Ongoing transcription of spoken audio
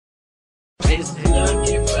It's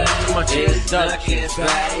lucky, baby. It's lucky,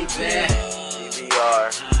 baby.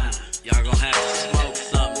 Y'all gonna have to smoke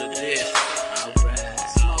something to this. Alright.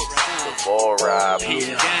 The ball ride. Peep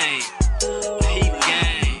game. Peep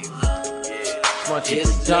game.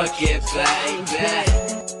 It's lucky, baby.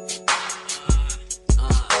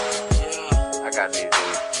 I got these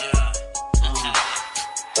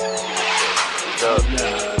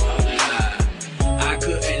I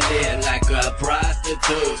couldn't live like a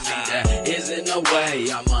prostitute. See, that isn't no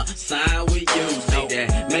way I'ma sign with you. See,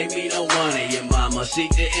 that make me no money. Your mama, she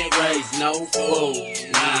didn't raise no fool.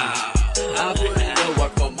 Nah, I put in the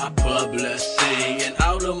work for my publishing and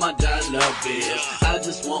all of my dollar bills. I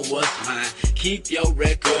just want what's mine. Keep your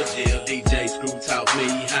record deal. DJ Screw taught me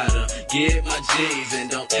how to get my G's, and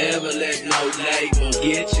don't ever let no label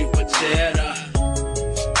get you for cheddar.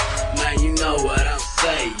 Man, you know what I'm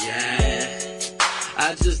saying.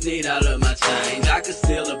 I just need all of my change. I could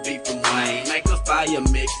steal a beat from Wayne, make a fire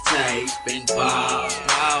mixtape and ball.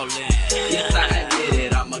 Yes, I get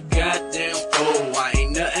it. I'm a goddamn fool. I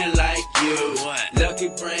ain't nothing like you. Lucky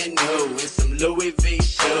brand new and some Louis V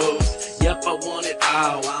shoes. Yep, I want it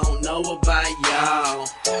all. I don't know about y'all.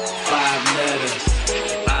 5 letters,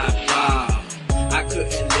 5 ball. I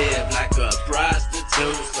couldn't live like a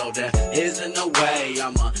prostitute, so there isn't no way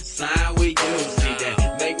I'ma sign with you. See,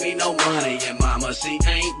 that make me no money, and mama, she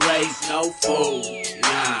ain't raised no fool.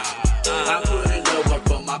 Nah, I put in the work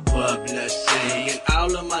for my publishing and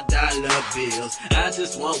all of my dollar bills. I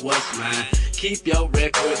just want what's mine. Keep your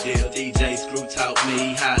record deal. DJ Screw taught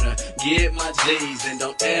me how to get my G's, and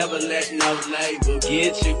don't ever let no label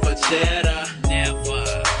get you for cheddar.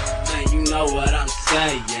 Never. Man, you know what I'm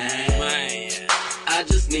saying. Man. I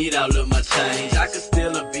just need all of my change. I could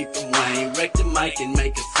steal a beat from Wayne, wreck the mic and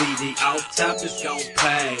make a CD. Off top it's gon'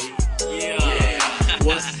 pay. Yeah.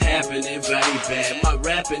 What's happening, baby? My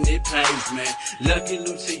rapping, it pays, man. Lucky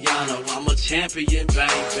Luciano, I'm a champion,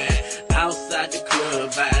 baby. Outside the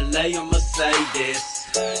club, valet on Mercedes.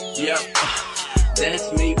 Yep,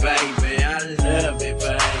 that's me, baby. I love it,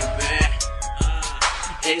 baby.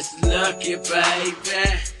 It's lucky,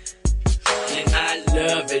 baby. And I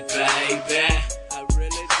love it, baby.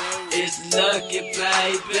 It's lucky,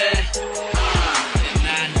 baby.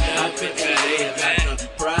 I couldn't live like a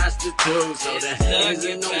prostitute, so there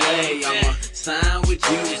isn't no way I'ma sign with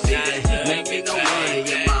you. See, that make me no money.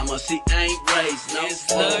 Your mama, she ain't raised no fool. It's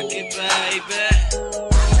lucky, baby.